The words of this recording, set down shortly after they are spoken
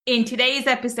In today's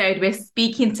episode, we're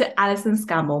speaking to Alison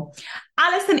Scammell.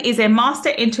 Alison is a master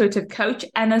intuitive coach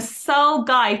and a soul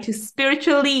guide to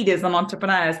spiritual leaders and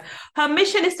entrepreneurs. Her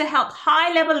mission is to help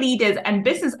high-level leaders and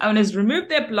business owners remove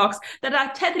their blocks that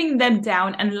are tethering them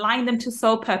down and align them to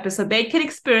soul purpose so they can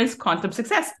experience quantum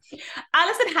success.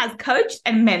 Alison has coached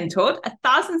and mentored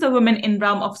thousands of women in the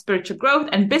realm of spiritual growth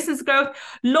and business growth,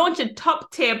 launched a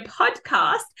top-tier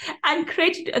podcast, and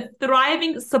created a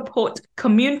thriving support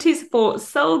communities for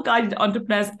soul-guided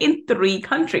entrepreneurs in 3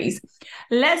 countries.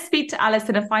 Let's speak to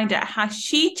Alison and find out how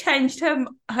she changed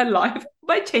her life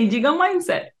by changing her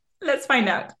mindset. Let's find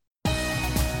out.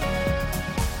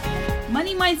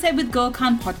 Money Mindset with Gul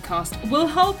Khan podcast will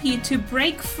help you to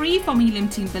break free from your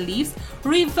limiting beliefs,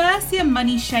 reverse your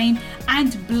money shame,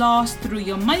 and blast through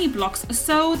your money blocks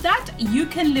so that you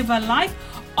can live a life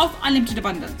of unlimited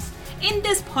abundance. In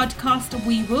this podcast,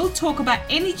 we will talk about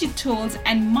energy tools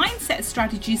and mindset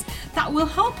strategies that will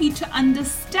help you to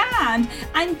understand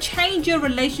and change your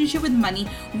relationship with money,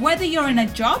 whether you're in a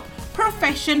job,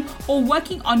 profession, or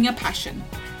working on your passion.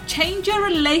 Change your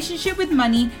relationship with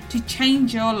money to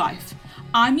change your life.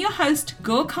 I'm your host,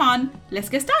 Gul Khan. Let's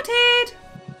get started.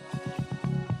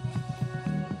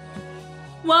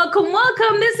 Welcome.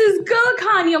 This is Gul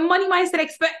Khan, your money mindset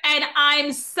expert, and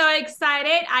I'm so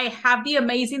excited. I have the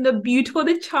amazing, the beautiful,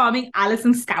 the charming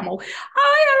Alison Scammell.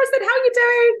 Hi, Alison. How are you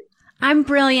doing? I'm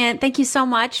brilliant. Thank you so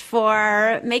much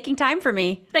for making time for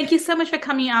me. Thank you so much for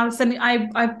coming, Alison.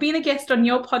 I've been a guest on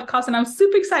your podcast, and I'm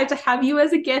super excited to have you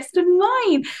as a guest of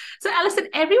mine. So, Alison,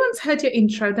 everyone's heard your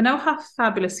intro. They know how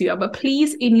fabulous you are, but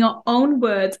please, in your own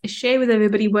words, share with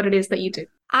everybody what it is that you do.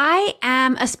 I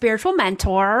am a spiritual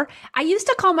mentor. I used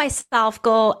to call myself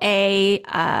Gul a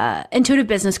intuitive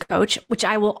business coach, which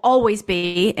I will always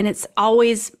be, and it's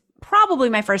always probably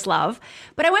my first love.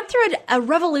 But I went through a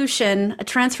revolution, a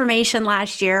transformation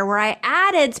last year where I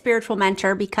added spiritual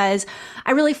mentor because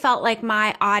I really felt like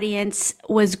my audience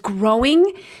was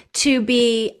growing to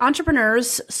be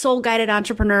entrepreneurs, soul-guided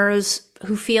entrepreneurs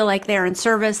who feel like they're in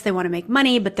service. They want to make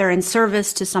money, but they're in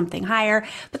service to something higher.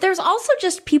 But there's also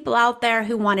just people out there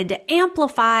who wanted to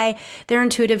amplify their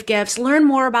intuitive gifts, learn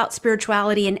more about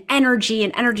spirituality and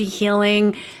energy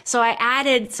healing. So I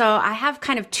have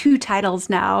kind of 2 titles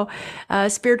now,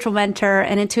 spiritual mentor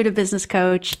and intuitive business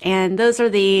coach. And this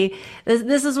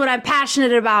is what I'm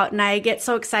passionate about. And I get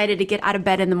so excited to get out of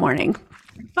bed in the morning.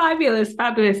 Fabulous.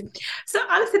 So,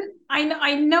 Alison,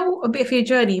 I know a bit of your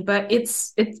journey, but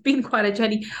it's been quite a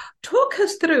journey. Talk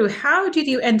us through, how did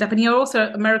you end up, and you're also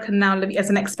American now, living as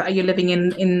an expat, you're living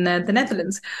in the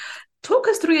Netherlands. Talk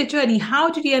us through your journey. How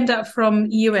did you end up from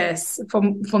US,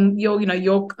 from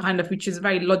your kind of, which is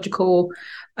very logical,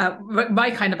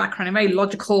 my kind of background, a very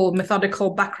logical,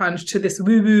 methodical background, to this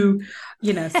woo-woo,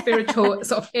 spiritual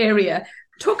sort of area.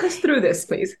 Talk us through this,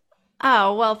 please.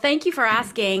 Oh, well, thank you for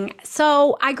asking.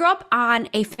 So I grew up on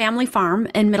a family farm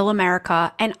in middle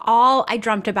America, and all I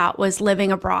dreamt about was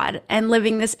living abroad and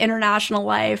living this international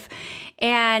life.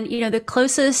 And, the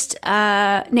closest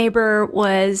neighbor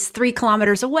was 3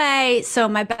 kilometers away. So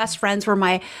my best friends were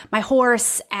my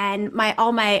horse and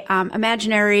all my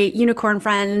imaginary unicorn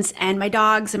friends and my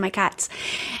dogs and my cats.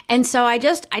 And so I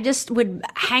just would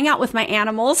hang out with my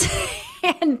animals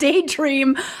and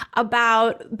daydream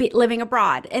about living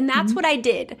abroad. And that's what I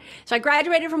did. So I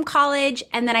graduated from college,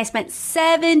 and then I spent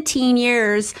 17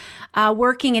 years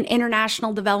working in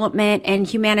international development and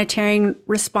humanitarian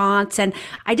response. And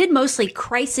I did mostly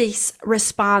crisis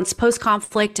response,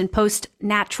 post-conflict and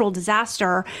post-natural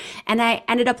disaster. And I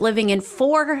ended up living in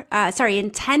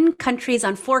 10 countries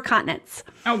on 4 continents.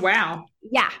 Oh, wow.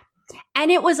 Yeah. And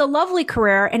it was a lovely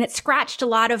career, and it scratched a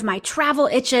lot of my travel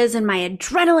itches and my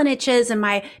adrenaline itches and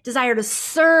my desire to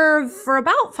serve for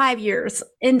about 5 years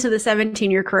into the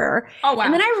 17-year career. Oh, wow.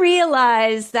 And then I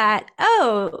realized that,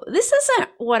 this isn't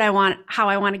how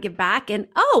I want to give back. And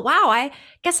wow, I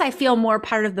guess I feel more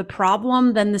part of the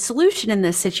problem than the solution in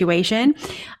this situation.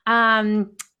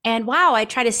 And wow, I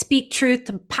try to speak truth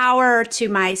to power to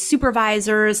my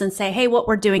supervisors and say, hey, what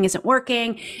we're doing isn't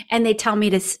working. And they tell me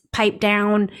to pipe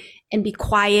down and be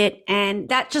quiet. And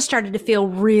that just started to feel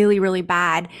really, really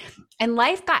bad. And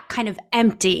life got kind of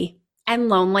empty and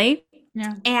lonely.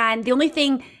 Yeah. And the only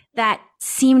thing that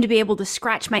seemed to be able to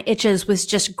scratch my itches was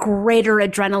just greater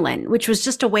adrenaline, which was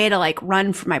just a way to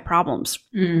run from my problems.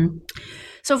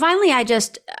 So finally, I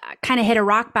just kind of hit a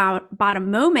rock bottom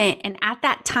moment. And at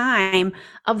that time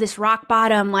of this rock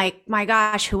bottom, my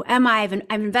gosh, who am I?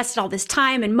 I've invested all this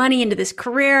time and money into this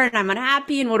career, and I'm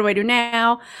unhappy. And what do I do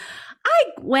now? I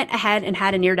went ahead and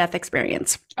had a near-death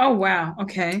experience. Oh, wow.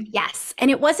 Okay. Yes.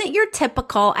 And it wasn't your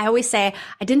typical, I always say,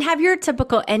 I didn't have your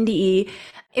typical NDE.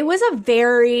 It was a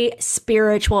very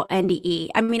spiritual NDE.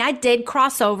 I mean, I did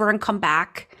cross over and come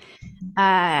back.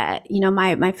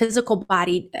 My physical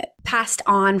body passed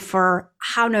on for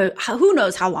who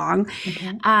knows how long.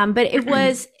 Okay. But it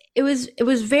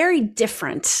was very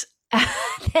different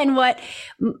than what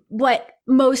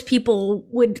most people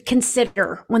would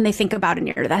consider when they think about a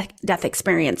near death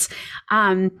experience.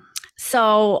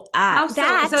 So can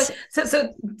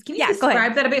you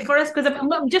describe that a bit for us? Because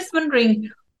I'm just wondering.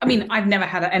 I mean, I've never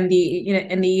had an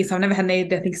NDE, so I've never had a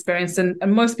near-death experience, and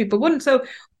most people wouldn't. So,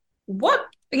 what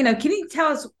can you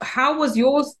tell us how was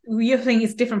yours? Your thing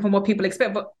is different from what people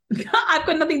expect, but I've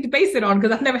got nothing to base it on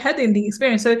because I've never had anything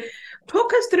experience. So,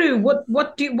 talk us through what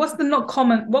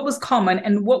was common,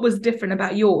 and what was different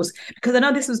about yours? Because I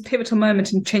know this was a pivotal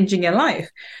moment in changing your life.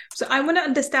 So, I want to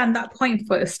understand that point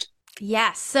first.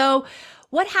 Yes. So,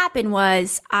 what happened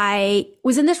was I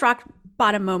was in this rock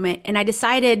bottom moment, and I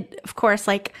decided, of course,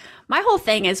 like my whole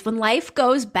thing is when life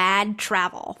goes bad,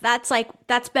 travel. That's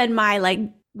been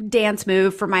my dance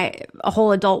move for a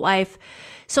whole adult life.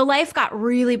 So life got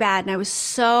really bad, and I was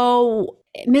so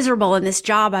miserable in this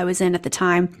job I was in at the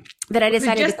time that I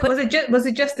decided to quit. Was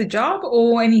it just the job,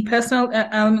 or any personal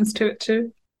elements to it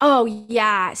too? Oh,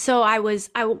 yeah. So I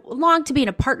longed to be in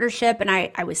a partnership, and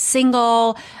I was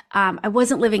single. I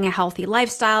wasn't living a healthy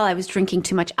lifestyle. I was drinking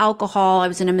too much alcohol. I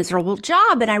was in a miserable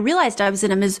job, and I realized I was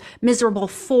in a miserable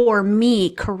for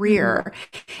me career.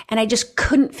 And I just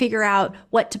couldn't figure out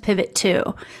what to pivot to.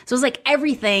 So it was like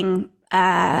everything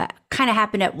kind of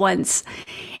happened at once.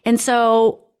 And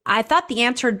so I thought the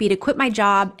answer would be to quit my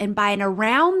job and buy an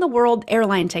around the world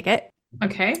airline ticket.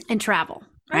 Okay. And travel.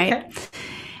 Right. Okay.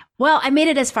 Well, I made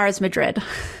it as far as Madrid.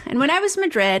 And when I was in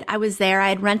Madrid, I was there. I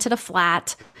had rented a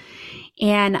flat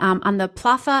and on the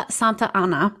Plaza Santa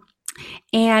Ana.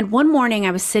 And one morning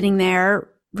I was sitting there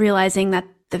realizing that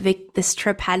this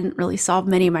trip hadn't really solved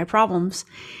many of my problems.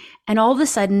 And all of a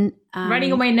sudden...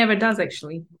 running away never does,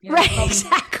 actually. Right,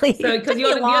 exactly. So because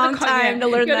you're the common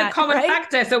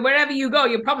factor. So wherever you go,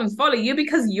 your problems follow you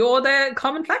because you're the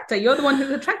common factor. You're the one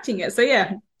who's attracting it. So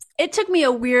yeah. It took me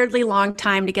a weirdly long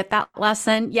time to get that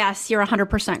lesson. Yes, you're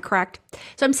 100% correct.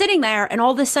 So I'm sitting there, and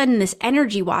all of a sudden this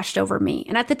energy washed over me.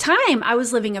 And at the time, I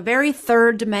was living a very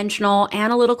third dimensional,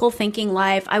 analytical thinking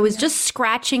life. I was just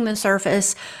scratching the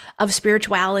surface of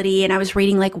spirituality, and I was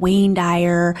reading like Wayne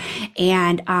Dyer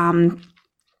and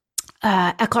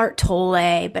Eckhart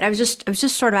Tolle. But I was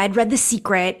just sort of, I'd read The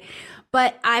Secret,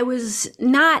 but I was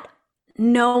not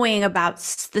knowing about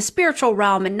the spiritual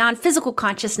realm and non-physical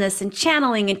consciousness and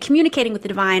channeling and communicating with the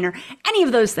divine or any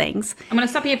of those things. I'm going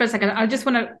to stop here for a second. I just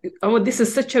want to, this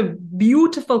is such a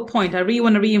beautiful point. I really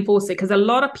want to reinforce it because a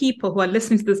lot of people who are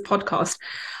listening to this podcast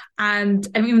and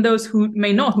even those who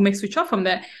may not, who may switch off from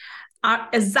there, are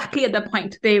exactly at the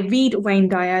point. They read Wayne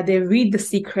Dyer, they read The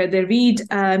Secret, they read,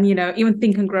 even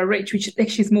Think and Grow Rich, which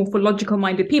actually is more for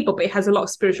logical-minded people, but it has a lot of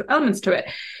spiritual elements to it.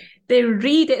 They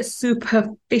read it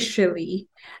superficially.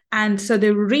 And so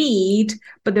they read,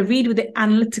 but they read with the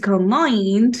analytical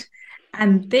mind,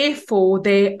 and therefore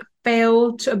they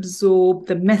fail to absorb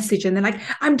the message. And they're like,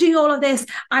 I'm doing all of this,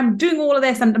 I'm trying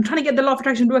to get the law of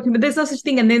attraction working, but there's no such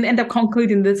thing. And then end up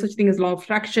concluding there's such thing as law of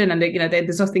attraction, and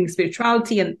there's no thing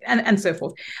spirituality and so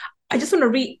forth. I just want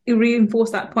to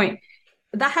reinforce that point.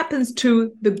 That happens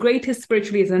to the greatest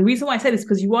spiritual leaders. And the reason why I say this is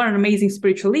because you are an amazing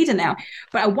spiritual leader now.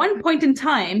 But at one point in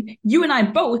time, you and I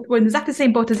both were in exactly the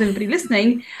same boat as everybody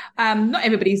listening. Not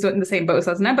everybody's in the same boat as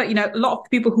us now, but a lot of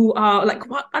people who are like,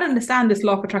 well, I don't understand this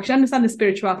law of attraction. I understand this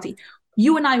spirituality.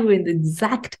 You and I were in the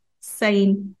exact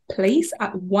same place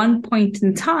at one point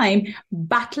in time,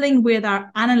 battling with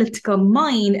our analytical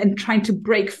mind and trying to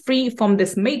break free from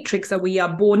this matrix that we are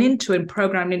born into and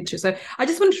programmed into. So I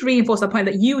just wanted to reinforce that point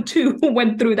that you too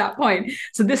went through that point.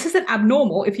 So this isn't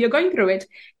abnormal. If you're going through it,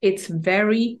 it's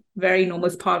very, very normal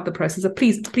as part of the process. So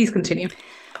please continue.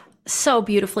 So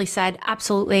beautifully said.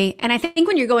 Absolutely. And I think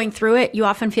when you're going through it, you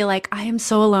often feel like, I am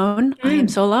so alone. I am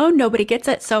so alone. Nobody gets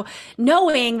it. So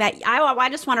knowing that, I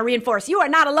just want to reinforce, you are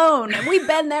not alone. And we've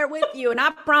been there with you. And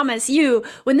I promise you,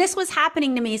 when this was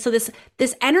happening to me, so this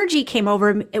energy came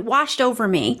over, it washed over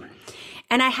me.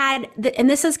 And I had, and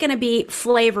this is going to be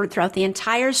flavored throughout the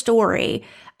entire story.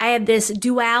 I had this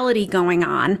duality going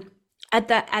on. On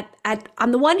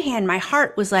the one hand, my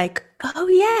heart was like, oh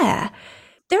yeah,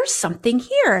 there's something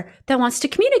here that wants to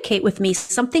communicate with me,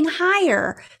 something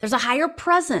higher. There's a higher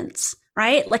presence,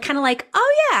 right? Like kind of like,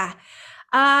 oh yeah,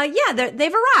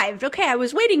 they've arrived. Okay, I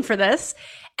was waiting for this.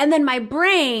 And then my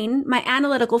brain, my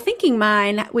analytical thinking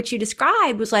mind, which you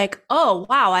described, was like, oh,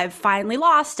 wow, I've finally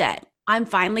lost it. I'm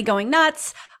finally going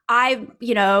nuts.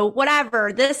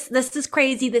 Whatever. This is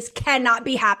crazy. This cannot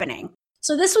be happening.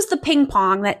 So this was the ping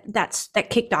pong that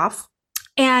kicked off.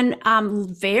 And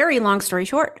very long story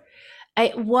short,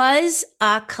 it was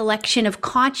a collection of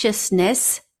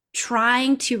consciousness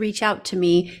trying to reach out to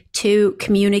me, to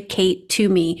communicate to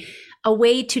me. A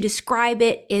way to describe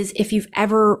it is if you've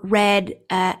ever read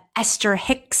Esther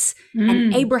Hicks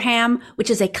and Abraham, which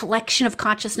is a collection of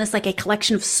consciousness, like a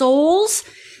collection of souls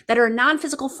that are in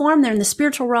non-physical form. They're in the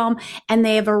spiritual realm, and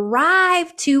they have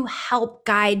arrived to help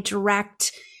guide,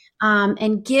 direct,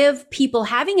 and give people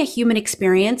having a human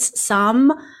experience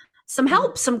some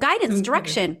help, some guidance,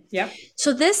 direction. Yep.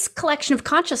 So this collection of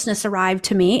consciousness arrived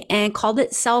to me and called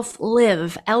it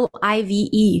Self-Live,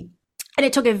 Live. And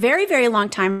it took a very, very long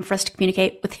time for us to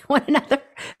communicate with one another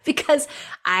because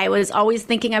I was always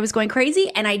thinking I was going crazy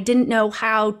and I didn't know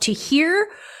how to hear.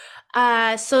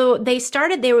 So this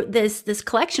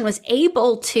collection was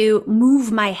able to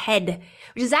move my head,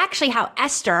 which is actually how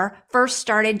Esther first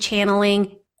started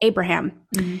channeling Abraham.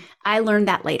 Mm-hmm. I learned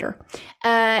that later.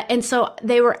 And so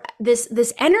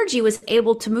this energy was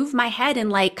able to move my head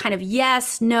and like kind of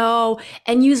yes, no,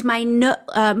 and use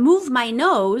move my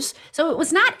nose. So it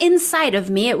was not inside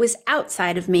of me. It was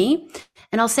outside of me.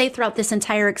 And I'll say throughout this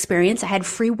entire experience, I had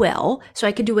free will. So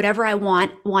I could do whatever I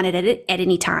wanted at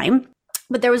any time.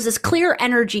 But there was this clear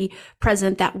energy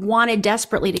present that wanted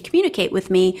desperately to communicate with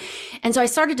me. And so I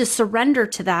started to surrender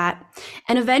to that.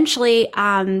 And eventually,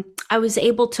 I was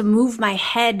able to move my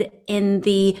head in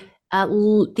the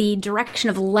direction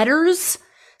of letters.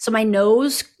 So my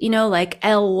nose, like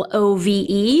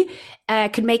LOVE,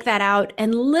 could make that out.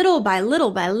 And little by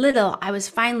little, I was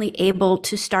finally able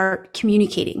to start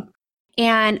communicating.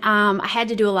 And I had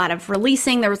to do a lot of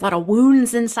releasing. There was a lot of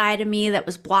wounds inside of me that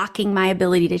was blocking my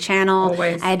ability to channel.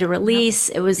 Always. I had to release.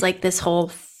 Yep. It was like this whole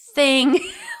thing.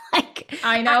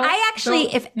 I know. I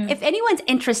actually, if anyone's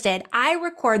interested, I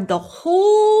record the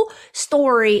whole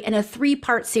story in a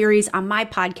 3-part series on my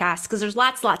podcast because there's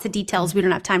lots of details we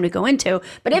don't have time to go into.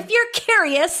 But if you're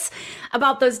curious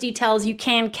about those details, you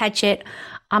can catch it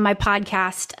on my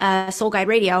podcast, Soul Guide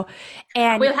Radio.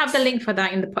 And we'll have the link for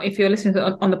that if you're listening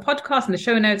on the podcast in the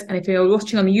show notes, and if you're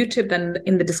watching on the YouTube, then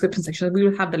in the description section, we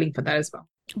will have the link for that as well.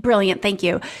 Brilliant. Thank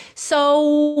you.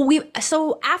 So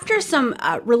after some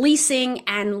releasing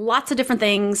and lots of different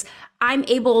things, I'm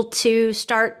able to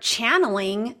start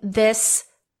channeling this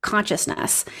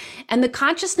consciousness. And the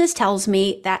consciousness tells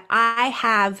me that I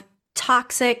have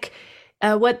toxic,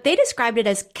 what they described it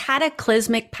as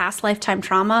cataclysmic past lifetime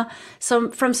trauma. So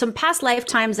from some past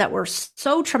lifetimes that were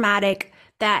so traumatic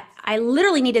that I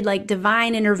literally needed like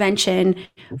divine intervention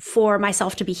for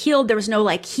myself to be healed. There was no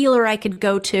like healer I could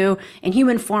go to in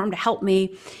human form to help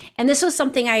me. And this was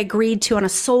something I agreed to on a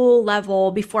soul level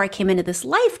before I came into this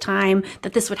lifetime,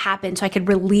 that this would happen so I could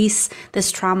release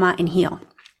this trauma and heal.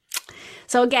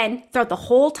 So again, throughout the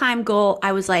whole time goal,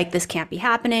 I was like, this can't be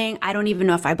happening. I don't even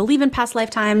know if I believe in past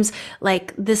lifetimes.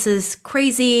 Like, this is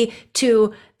crazy.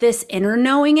 To this inner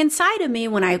knowing inside of me,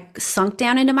 when I sunk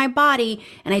down into my body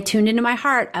and I tuned into my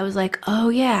heart, I was like, oh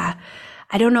yeah,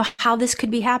 I don't know how this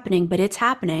could be happening, but it's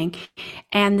happening.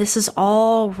 And this is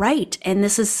all right. And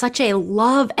this is such a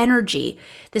love energy.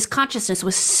 This consciousness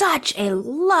was such a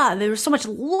love. There was so much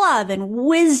love and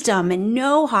wisdom and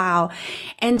know-how.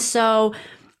 And so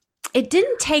it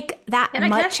didn't take that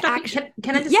much action.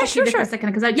 Can I just stop you there for a second?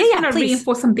 Because I just want to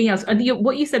reinforce something else.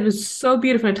 What you said was so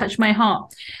beautiful and touched my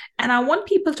heart. And I want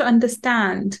people to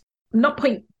understand, not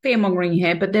point fear-mongering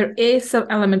here, but there is some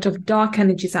element of dark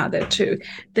energies out there too.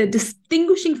 The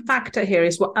distinguishing factor here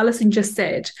is what Alison just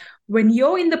said. When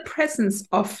you're in the presence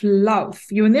of love,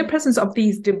 you're in the presence of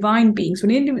these divine beings, when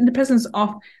you're in the presence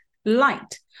of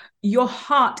light, your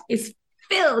heart is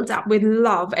filled up with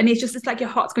love, and it's like your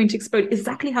heart's going to explode.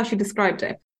 Exactly how she described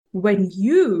it. When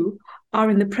you are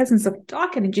in the presence of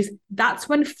dark energies, that's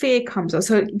when fear comes up.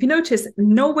 So if you notice,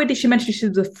 nowhere did she mention she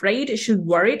was afraid, she was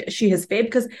worried, she has fear,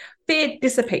 because fear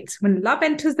dissipates. When love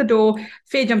enters the door,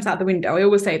 fear jumps out the window. I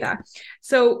always say that.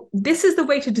 So this is the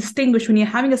way to distinguish when you're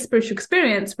having a spiritual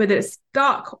experience, whether it's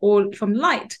dark or from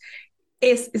light.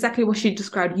 Is exactly what she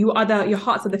described. Your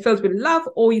heart's either filled with love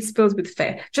or it's filled with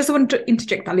fear. Just wanted to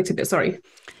interject that a little bit. Sorry.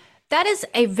 That is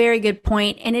a very good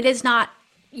point. And it is not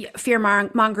fear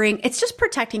mongering. It's just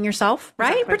protecting yourself,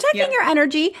 right? Exactly. Protecting your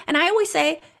energy. And I always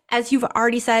say, as you've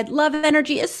already said, love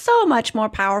energy is so much more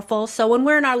powerful. So when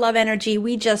we're in our love energy,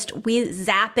 we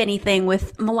zap anything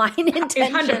with malign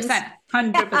intentions.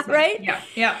 100%. Right?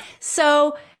 Yeah.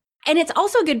 So And it's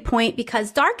also a good point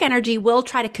because dark energy will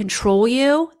try to control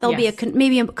you. There'll be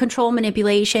maybe a control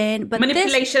manipulation, but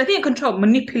manipulation. I think control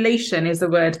manipulation is the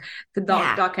word for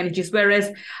dark energies.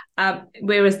 Whereas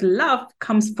love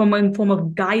comes from a form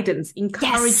of guidance,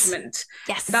 encouragement.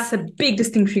 Yes. That's a big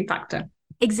distinguishing factor.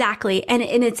 Exactly. And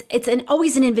it's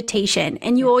always an invitation,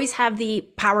 and you always have the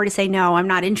power to say, no, I'm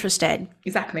not interested.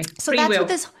 Exactly. So that's what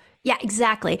this,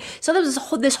 exactly. So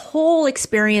this whole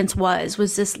experience was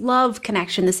this love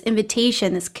connection, this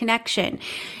invitation, this connection.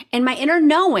 And my inner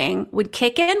knowing would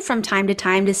kick in from time to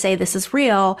time to say, this is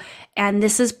real and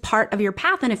this is part of your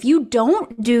path. And if you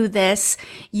don't do this,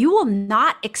 you will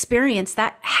not experience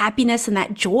that happiness and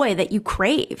that joy that you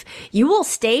crave. You will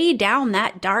stay down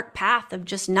that dark path of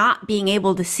just not being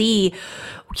able to see,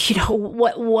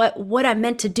 what I'm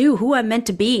meant to do, who I'm meant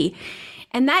to be.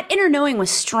 And that inner knowing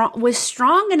was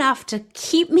strong enough to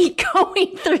keep me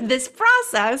going through this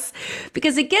process,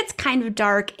 because it gets kind of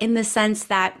dark in the sense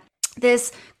that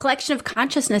this collection of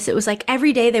consciousness, it was like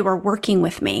every day they were working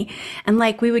with me, and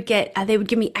like they would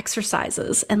give me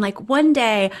exercises. And like one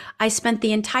day I spent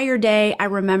the entire day, I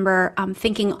remember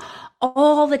thinking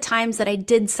all the times that I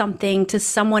did something to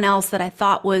someone else that I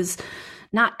thought was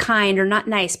not kind or not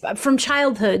nice, but from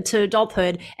childhood to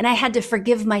adulthood. And I had to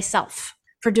forgive myself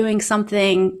for doing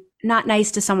something not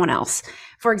nice to someone else,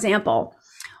 for example.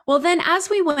 Well, then as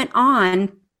we went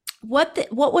on, what they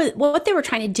were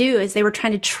trying to do is they were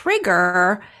trying to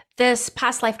trigger this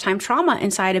past lifetime trauma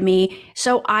inside of me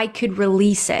so I could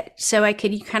release it. So I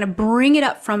could kind of bring it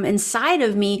up from inside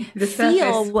of me,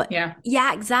 feel what,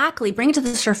 exactly. Bring it to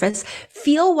the surface,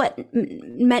 feel what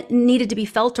needed to be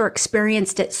felt or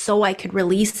experienced it so I could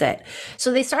release it.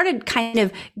 So they started kind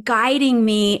of guiding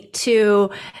me to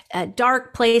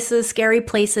dark places, scary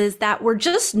places that were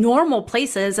just normal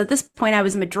places. At this point, I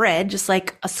was in Madrid, just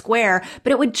like a square,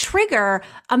 but it would trigger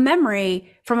a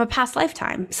memory from a past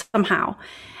lifetime somehow.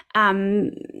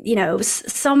 Some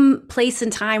place in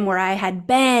time where I had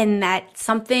been, that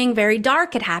something very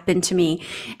dark had happened to me.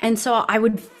 And so I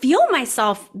would feel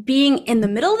myself being in the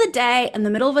middle of the day, in the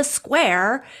middle of a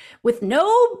square with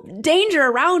no danger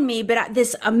around me, but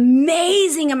this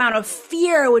amazing amount of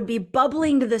fear would be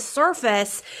bubbling to the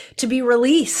surface to be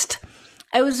released.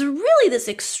 It was really this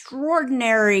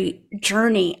extraordinary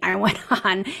journey I went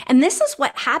on. And this is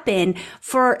what happened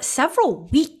for several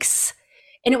weeks.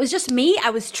 And it was just me. I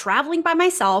was traveling by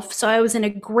myself. So I was in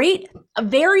a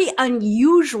very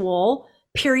unusual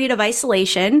period of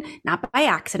isolation, not by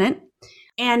accident.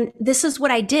 And this is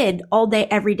what I did all day,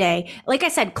 every day. Like I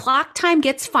said, clock time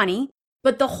gets funny,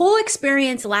 but the whole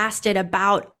experience lasted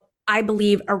about, I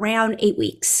believe, around 8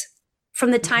 weeks from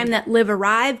the time that Liv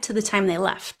arrived to the time they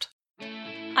left.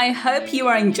 I hope you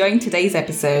are enjoying today's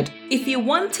episode. If you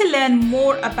want to learn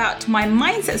more about my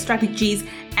mindset strategies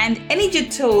and energy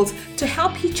tools to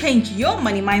help you change your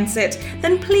money mindset,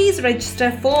 then please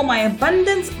register for my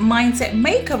Abundance Mindset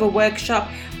Makeover Workshop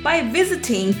by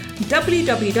visiting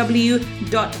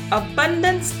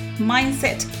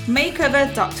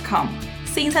www.abundancemindsetmakeover.com.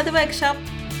 See you inside the workshop.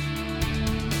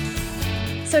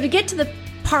 So to get to the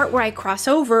part where I cross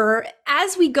over,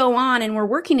 as we go on and we're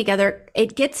working together,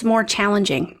 it gets more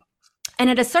challenging. And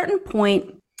at a certain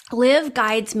point, Liv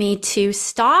guides me to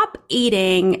stop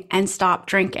eating and stop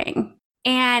drinking.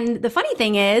 And the funny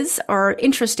thing is, or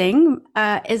interesting,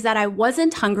 is that I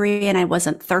wasn't hungry and I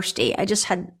wasn't thirsty. I just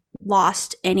had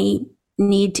lost any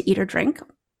need to eat or drink.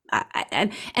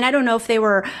 And I don't know if they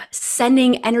were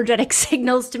sending energetic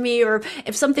signals to me or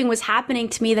if something was happening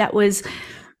to me that was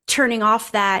turning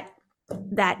off that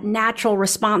natural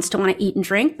response to want to eat and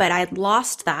drink, but I had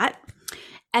lost that.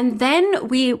 And then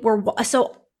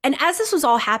and as this was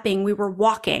all happening, we were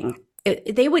walking.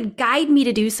 They would guide me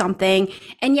to do something.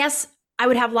 And yes, I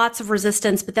would have lots of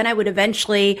resistance, but then I would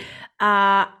eventually,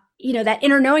 that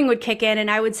inner knowing would kick in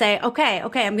and I would say, okay,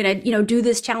 I'm going to, do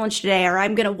this challenge today, or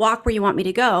I'm going to walk where you want me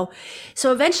to go.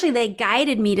 So eventually they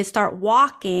guided me to start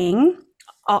walking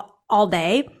all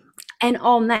day and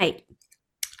all night.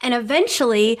 And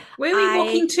eventually, where were you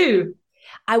walking to?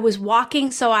 I was walking.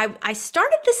 So I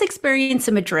started this experience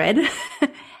in Madrid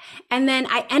and then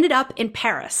I ended up in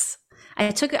Paris. I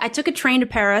took a train to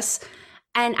Paris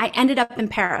and I ended up in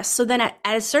Paris. So then at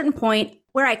a certain point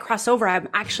where I cross over, I'm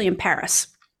actually in Paris.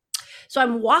 So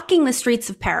I'm walking the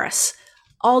streets of Paris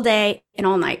all day and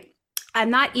all night. I'm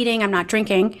not eating, I'm not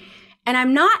drinking, and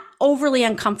I'm not overly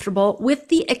uncomfortable with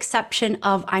the exception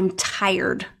of I'm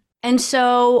tired. And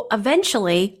so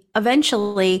eventually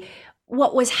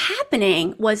what was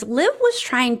happening was Liv was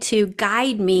trying to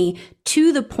guide me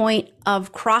to the point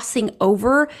of crossing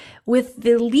over with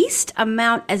the least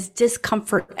amount as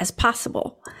discomfort as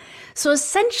possible. So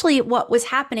essentially what was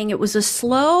happening, it was a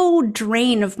slow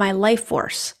drain of my life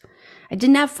force. I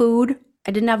didn't have food,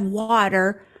 I didn't have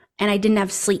water, and I didn't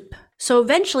have sleep. So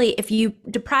eventually, if you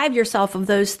deprive yourself of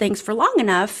those things for long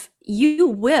enough,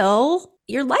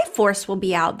 your life force will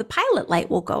be out. The pilot light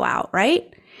will go out,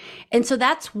 right? And so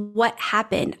that's what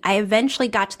happened. I eventually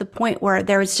got to the point where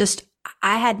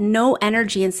I had no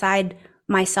energy inside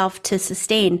myself to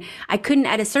sustain.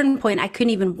 At a certain point, I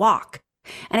couldn't even walk.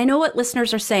 And I know what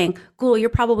listeners are saying. Gul, you're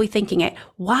probably thinking it.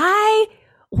 Why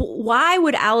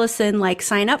would Allison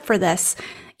sign up for this?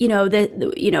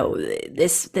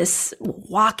 This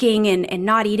walking and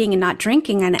not eating and not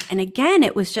drinking. And again,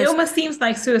 it was just. It almost seems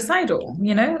like suicidal,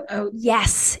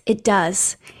 Yes, it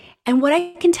does. And what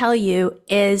I can tell you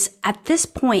is at this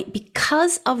point,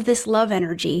 because of this love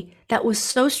energy that was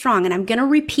so strong, and I'm going to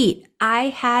repeat, I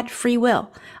had free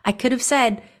will. I could have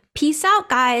said, peace out,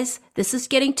 guys. This is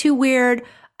getting too weird.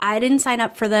 I didn't sign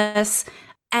up for this.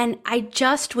 And I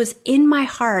just was in my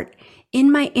heart,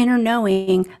 in my inner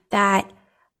knowing that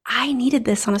I needed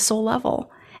this on a soul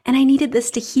level and I needed this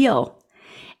to heal.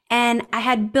 And I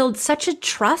had built such a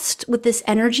trust with this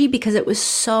energy because it was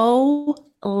so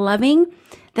loving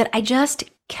that I just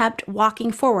kept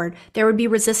walking forward. There would be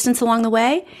resistance along the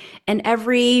way. And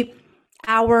every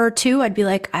hour or two, I'd be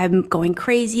like, I'm going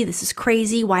crazy. This is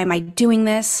crazy. Why am I doing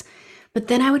this? But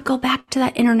then I would go back to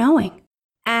that inner knowing.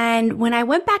 And when I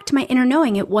went back to my inner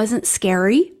knowing, it wasn't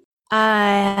scary.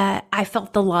 I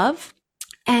felt the love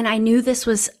and I knew this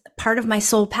was part of my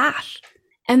soul path.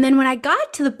 And then when I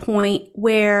got to the point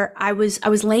where I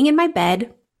was laying in my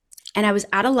bed and I was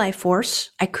out of life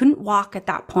force, I couldn't walk at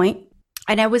that point.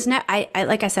 And I was not,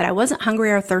 like I said, I wasn't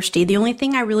hungry or thirsty. The only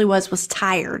thing I really was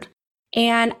tired.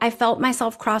 And I felt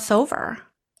myself cross over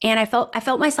and I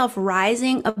felt myself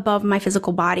rising above my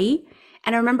physical body.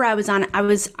 And I remember I was on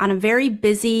a very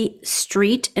busy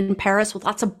street in Paris with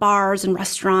lots of bars and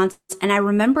restaurants. And I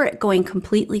remember it going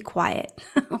completely quiet.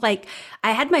 I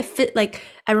had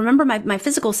I remember my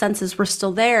physical senses were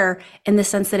still there in the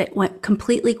sense that it went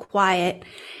completely quiet.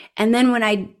 And then when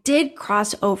I did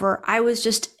cross over, I was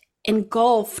just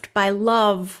engulfed by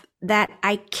love that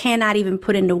I cannot even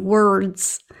put into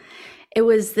words. It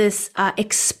was this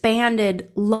expanded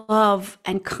love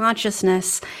and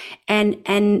consciousness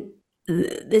and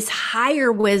this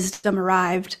higher wisdom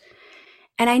arrived.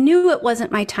 And I knew it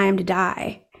wasn't my time to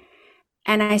die.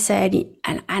 And I said,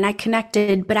 and I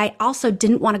connected, but I also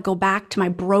didn't want to go back to my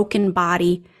broken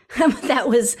body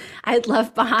I had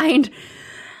left behind.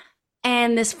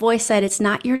 And this voice said, it's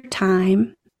not your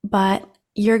time, but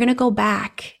you're going to go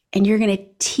back and you're going to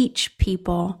teach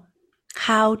people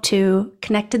how to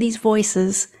connect to these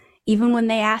voices, even when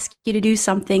they ask you to do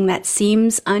something that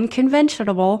seems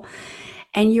unconventional.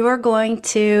 And you're going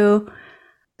to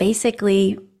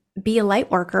basically be a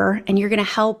light worker and you're going to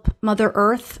help Mother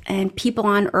Earth and people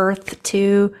on Earth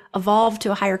to evolve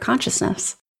to a higher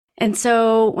consciousness. And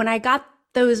so when I got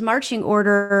those marching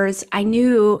orders, I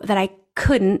knew that I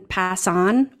couldn't pass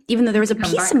on, even though there was a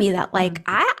piece of me that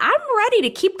I'm ready to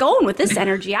keep going with this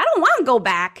energy. I don't want to go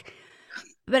back.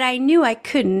 But I knew I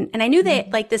couldn't. And I knew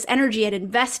that this energy had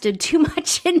invested too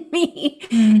much in me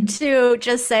to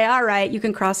just say, all right, you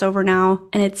can cross over now.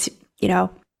 And it's,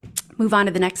 move on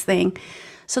to the next thing.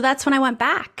 So that's when I went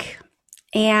back.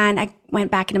 And I went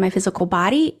back into my physical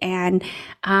body and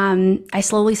I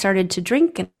slowly started to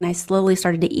drink and I slowly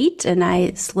started to eat and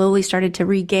I slowly started to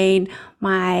regain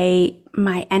my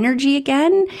energy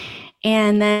again.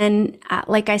 And then,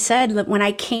 like I said, when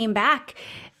I came back,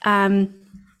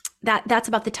 that's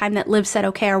about the time that Liv said,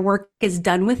 okay, our work is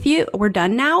done with you. We're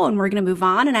done now and we're going to move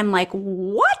on. And I'm like,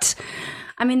 what?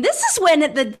 I mean, this is when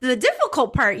the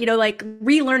difficult part,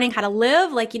 relearning how to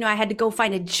live, I had to go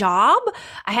find a job.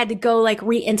 I had to go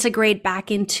reintegrate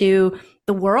back into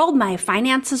the world. My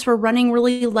finances were running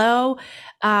really low.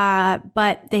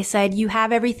 But they said, you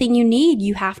have everything you need.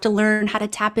 You have to learn how to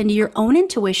tap into your own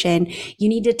intuition. You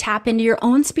need to tap into your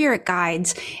own spirit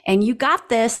guides and you got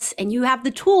this and you have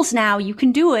the tools now. You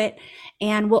can do it.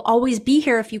 And we'll always be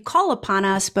here if you call upon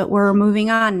us, but we're moving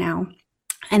on now.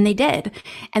 And they did.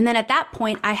 And then at that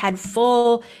point I had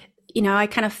full, I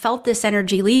kind of felt this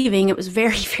energy leaving. It was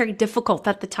very, very difficult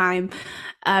at the time,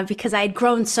 because I had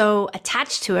grown so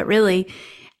attached to it really.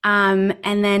 And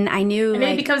then I knew and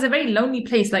it becomes a very lonely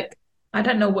place. I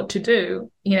don't know what to do.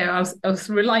 I was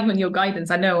relying on your guidance.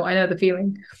 I know the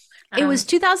feeling. It was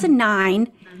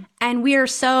 2009 and we are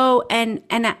so,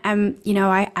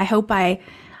 I hope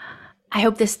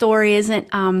this story isn't,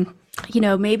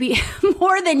 maybe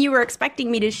more than you were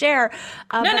expecting me to share.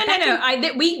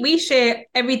 No. We share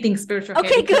everything spiritual.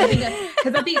 Okay, good.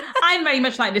 Because I think I'm very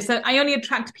much like this. So I only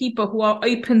attract people who are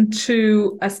open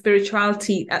to a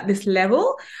spirituality at this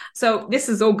level. So this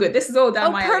is all good. This is all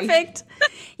down my alley. Perfect.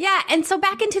 Yeah. And so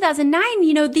back in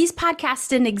 2009, these podcasts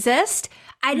didn't exist.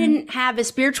 I didn't have a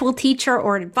spiritual teacher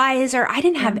or advisor. I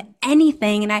didn't have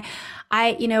anything. And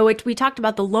we talked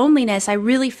about the loneliness. I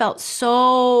really felt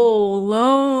so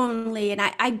lonely. And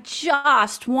I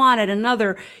just wanted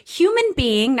another human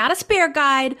being, not a spirit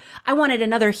guide. I wanted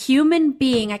another human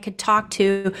being I could talk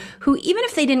to who, even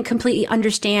if they didn't completely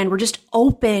understand, were just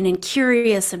open and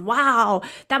curious and wow,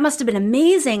 that must have been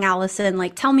amazing, Allison.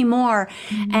 Like, tell me more.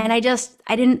 And I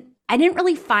didn't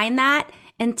really find that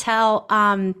until,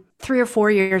 3 or 4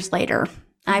 years later.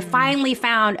 I finally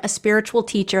found a spiritual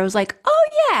teacher. I was like, oh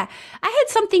yeah, I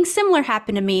had something similar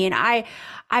happen to me. And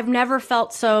I've never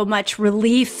felt so much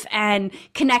relief and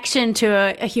connection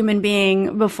to a human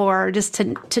being before, just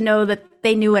to know that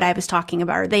they knew what I was talking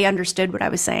about, or they understood what I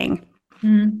was saying.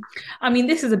 I mean,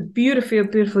 this is a beautiful,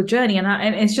 beautiful journey.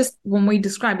 And it's just, when we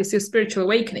describe it's your spiritual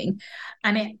awakening,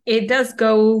 and it does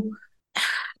go,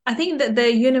 I think that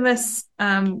the universe,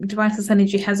 divine source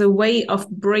energy, has a way of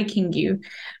breaking you.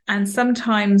 And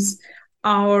sometimes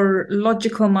our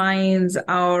logical minds,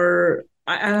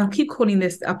 I keep calling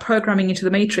this a programming into the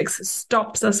matrix,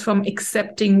 stops us from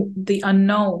accepting the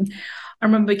unknown. I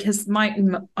remember, because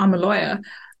I'm a lawyer,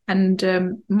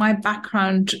 and my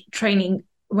background training,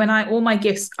 all my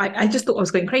gifts, I just thought I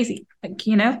was going crazy. Like,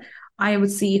 I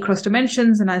would see across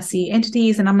dimensions and I see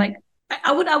entities, and I'm like,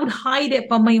 I would hide it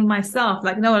from myself.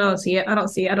 Like, no, I don't see it.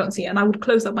 And I would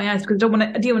close up my eyes because I didn't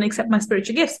want to accept my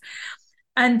spiritual gifts.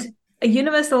 And a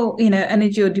universal,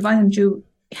 energy or divine energy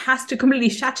has to completely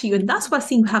shatter you. And that's what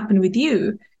seemed to happen with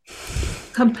you.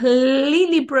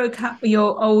 Completely broke up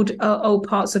your old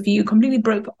parts of you, completely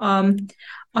broke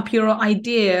up your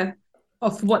idea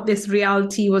of what this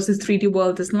reality was, this 3D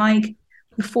world is like,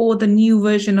 before the new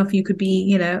version of you could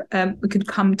be, could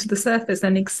come to the surface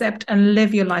and accept and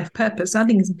live your life purpose. So I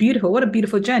think it's beautiful. What a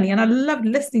beautiful journey. And I love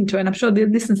listening to it. And I'm sure the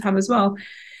listeners have as well.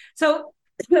 So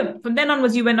from then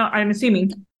onwards, you went on, I'm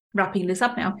assuming, wrapping this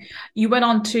up now, you went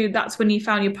on to, that's when you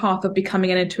found your path of becoming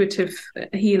an intuitive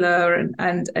healer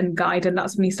and guide. And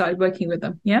that's when you started working with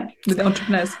them. Yeah. With the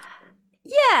entrepreneurs.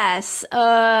 Yes.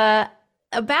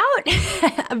 About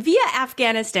via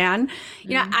Afghanistan,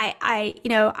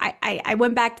 I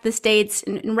went back to the States,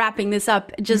 and wrapping this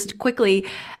up just quickly,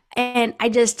 and I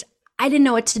didn't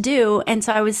know what to do. And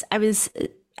so I was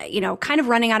kind of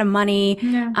running out of money,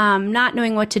 not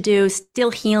knowing what to do,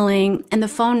 still healing. And the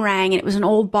phone rang, and it was an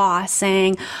old boss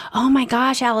saying, "Oh my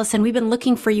gosh, Allison, we've been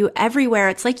looking for you everywhere.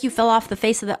 It's like you fell off the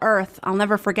face of the earth. I'll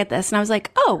never forget this." And I was like,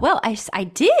 "Oh, well, I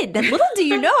did. Little do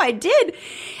you know, I did."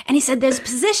 And he said, "There's a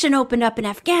position opened up in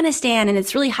Afghanistan, and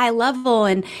it's really high level."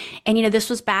 And this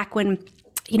was back when,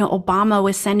 Obama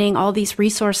was sending all these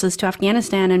resources to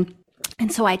Afghanistan.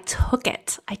 And so I took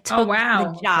it. I took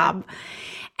the job. Okay.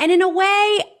 And in a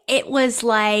way, it was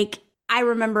like, I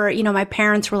remember, my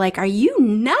parents were like, "Are you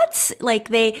nuts?" Like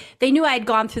they knew I had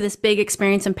gone through this big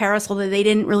experience in Paris, although they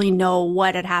didn't really know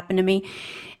what had happened to me.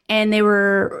 And they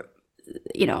were,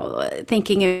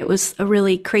 thinking it was a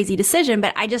really crazy decision.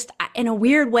 But in a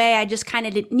weird way, I just kind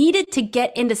of needed to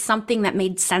get into something that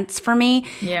made sense for me.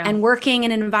 Yeah. And working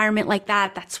in an environment like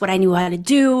that, that's what I knew how to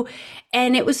do.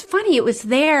 And it was funny. It was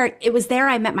there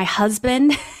I met my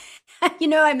husband.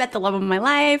 I met the love of my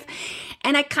life,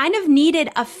 and I kind of needed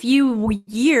a few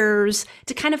years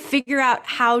to kind of figure out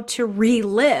how to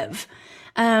relive.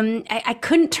 I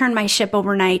couldn't turn my ship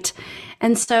overnight.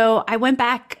 And so I went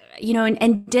back,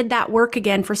 and did that work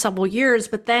again for several years.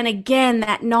 But then again,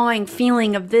 that gnawing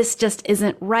feeling of this just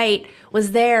isn't right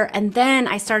was there. And then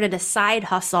I started a side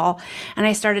hustle, and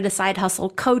I started a side hustle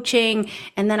coaching.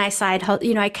 And then I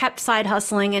kept side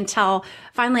hustling until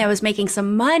finally I was making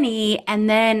some money. And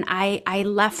then I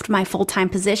left my full-time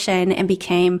position and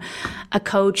became a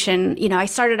coach. And, I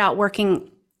started out working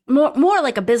more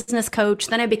like a business coach.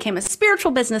 Then I became a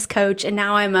spiritual business coach, and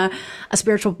now I'm a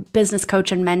spiritual business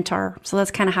coach and mentor. So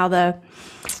that's kind of how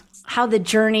the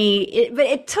journey. But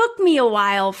it took me a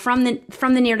while from the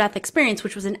near-death experience,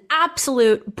 which was an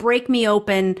absolute break me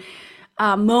open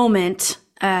moment.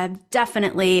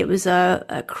 Definitely, it was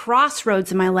a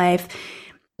crossroads in my life.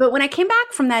 But when I came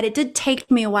back from that, it did take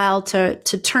me a while to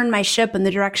turn my ship in the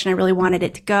direction I really wanted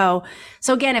it to go.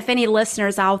 So again, if any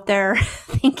listeners out there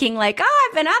thinking like, "Oh,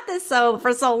 I've been at this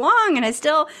for so long and I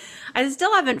still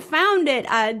haven't found it,"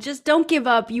 just don't give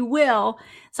up. You will.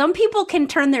 Some people can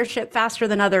turn their ship faster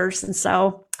than others. And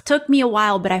so it took me a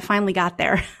while, but I finally got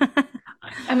there.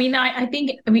 I mean, I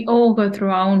think we all go through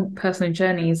our own personal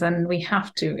journeys, and we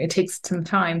have to. It takes some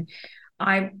time.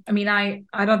 I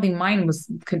don't think mine was.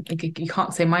 You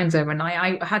can't say mine's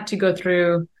overnight. I had to go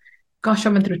through. Gosh, I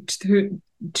went through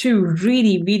two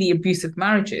really, really abusive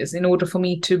marriages in order for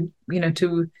me to,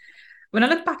 to. When I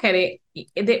look back at it,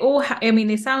 they all.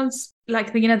 It sounds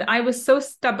like I was so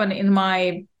stubborn in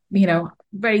my,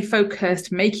 very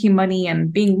focused, making money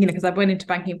and being, because I went into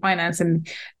banking and finance and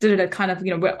kind of,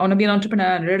 I want to be an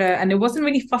entrepreneur, and it wasn't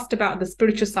really fussed about the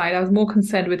spiritual side. I was more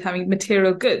concerned with having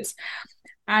material goods.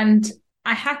 And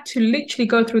I had to literally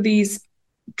go through these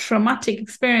traumatic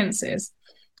experiences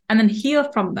and then heal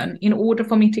from them in order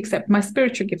for me to accept my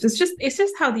spiritual gifts. It's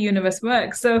just how the universe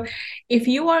works. So if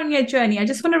you are on your journey, I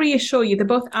just want to reassure you that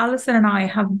both Alison and I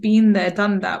have been there,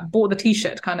 done that, bought the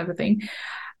t-shirt kind of a thing.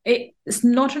 It's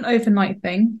not an overnight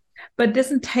thing, but it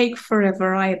doesn't take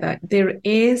forever either. There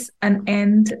is an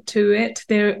end to it.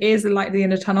 There is a light at the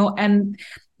end of the tunnel. And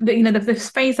the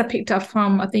phrase I picked up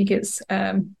from, I think it's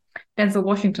Denzel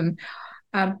Washington,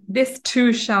 this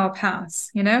too shall pass,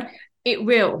 It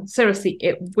will, seriously,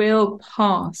 it will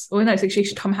pass. Oh no, it's actually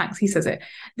Tom Hanks, he says it.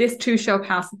 This too shall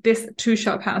pass, this too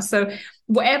shall pass. So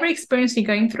whatever experience you're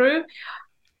going through,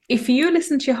 if you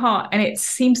listen to your heart and it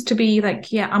seems to be like,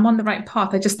 yeah, I'm on the right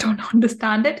path, I just don't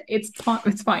understand it, it's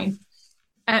fine.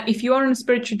 If you are on a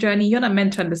spiritual journey, you're not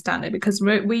meant to understand it, because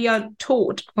we are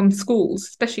taught from schools,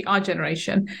 especially our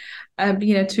generation,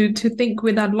 to think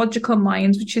with our logical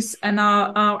minds, and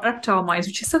our reptile minds,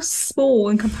 which is so small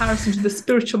in comparison to the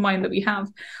spiritual mind that we have.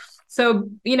 So,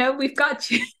 we've got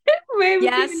you. We're in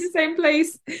the same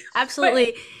place.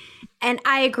 Absolutely. And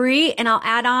I agree. And I'll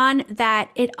add on that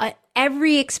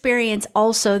every experience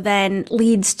also then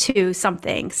leads to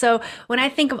something. So when I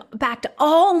think back to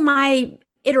all my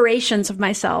iterations of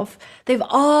myself, they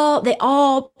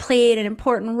all played an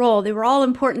important role. They were all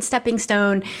important stepping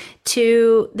stone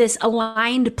to this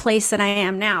aligned place that I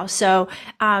am now. So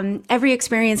every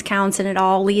experience counts, and it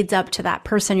all leads up to that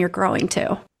person you're growing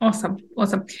to. Awesome.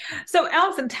 So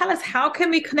Alison, tell us, how can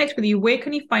we connect with you? Where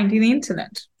can you find you on the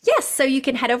internet? Yes, so you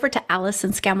can head over to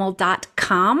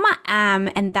AlisonScammell.com,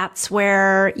 and that's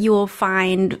where you will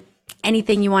find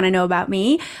anything you want to know about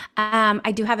me.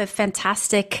 I do have a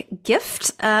fantastic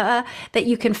gift that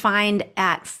you can find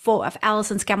at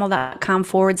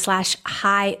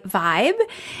AlisonScammell.com/high vibe.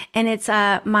 And it's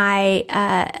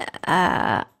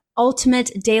my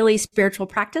ultimate daily spiritual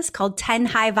practice called 10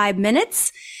 High Vibe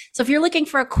Minutes. So if you're looking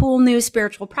for a cool new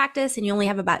spiritual practice and you only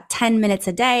have about 10 minutes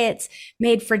a day, it's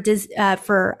made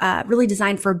really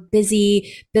designed for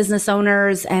busy business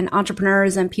owners and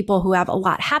entrepreneurs and people who have a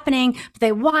lot happening, but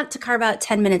they want to carve out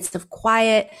 10 minutes of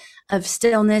quiet, of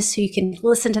stillness, so you can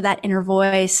listen to that inner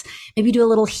voice, maybe do a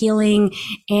little healing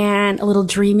and a little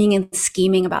dreaming and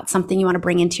scheming about something you want to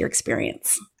bring into your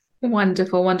experience.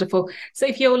 Wonderful. So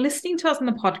if you're listening to us on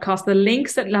the podcast, the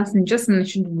links that Alison just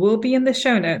mentioned will be in the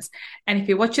show notes. And if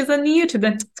you watch us on YouTube,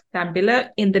 then down below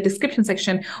in the description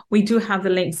section, we do have the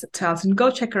links to Alison.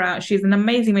 Go check her out. She's an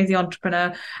amazing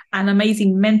entrepreneur, an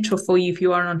amazing mentor for you if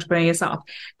you are an entrepreneur yourself.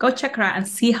 Go check her out and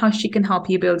see how she can help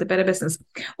you build a better business.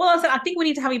 Well, Alison, I think we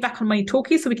need to have you back on Money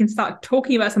Talkies so we can start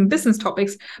talking about some business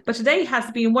topics. But today has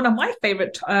been one of my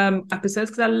favorite episodes,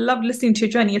 because I love listening to your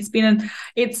journey. It's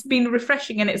been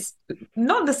refreshing, and it's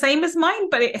not the same as mine,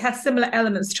 but it has similar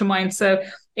elements to mine. So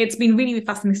it's been really, really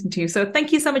fascinating listening to you. So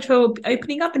thank you so much for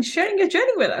opening up and sharing your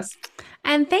journey with us.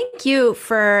 And thank you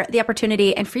for the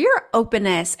opportunity and for your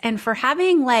openness and for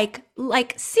having like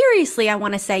seriously, I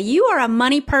want to say you are a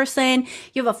money person.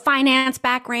 You have a finance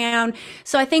background.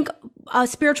 So I think a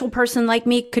spiritual person like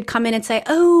me could come in and say,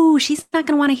 oh, she's not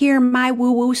going to want to hear my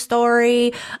woo-woo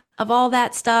story of all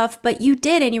that stuff, but you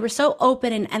did, and you were so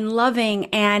open and loving.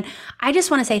 And I just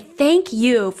want to say thank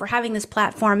you for having this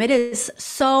platform. It is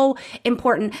so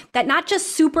important that not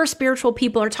just super spiritual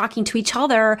people are talking to each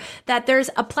other, that there's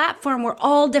a platform where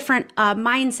all different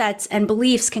mindsets and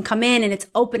beliefs can come in, and it's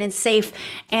open and safe,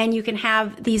 and you can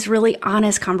have these really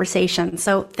honest conversations.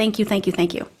 So thank you.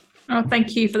 Oh,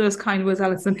 thank you for those kind words,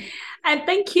 Alison. And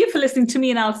thank you for listening to me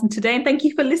and Alison today. And thank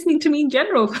you for listening to me in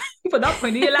general. For that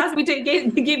point, it allows me to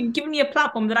give me a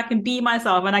platform that I can be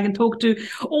myself, and I can talk to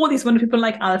all these wonderful people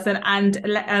like Alison and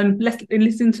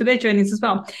listen to their journeys as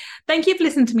well. Thank you for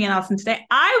listening to me and Alison today.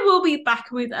 I will be back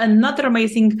with another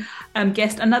amazing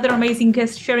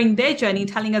guest sharing their journey,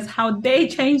 telling us how they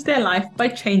changed their life by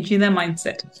changing their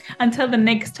mindset. Until the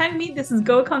next time, this is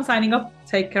Golkan signing off.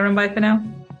 Take care and bye for now.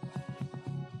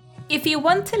 If you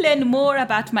want to learn more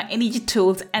about my energy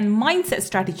tools and mindset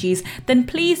strategies, then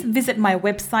please visit my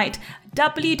website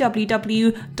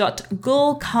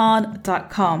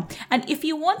www.gulkhan.com. And if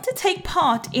you want to take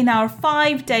part in our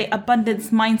 5-day abundance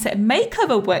mindset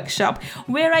makeover workshop,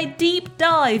 where I deep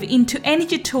dive into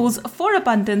energy tools for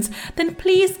abundance, then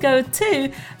please go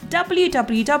to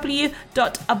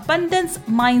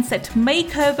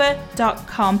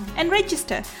www.abundancemindsetmakeover.com and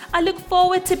register. I look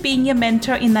forward to being your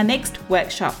mentor in the next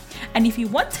workshop. And if you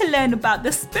want to learn about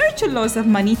the spiritual laws of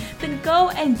money, then go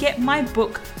and get my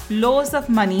book, Laws of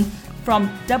Money, from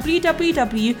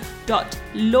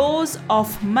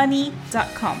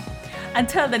www.lawsofmoney.com.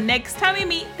 Until the next time we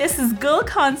meet, this is Gul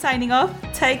Khan signing off.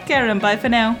 Take care and bye for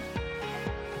now.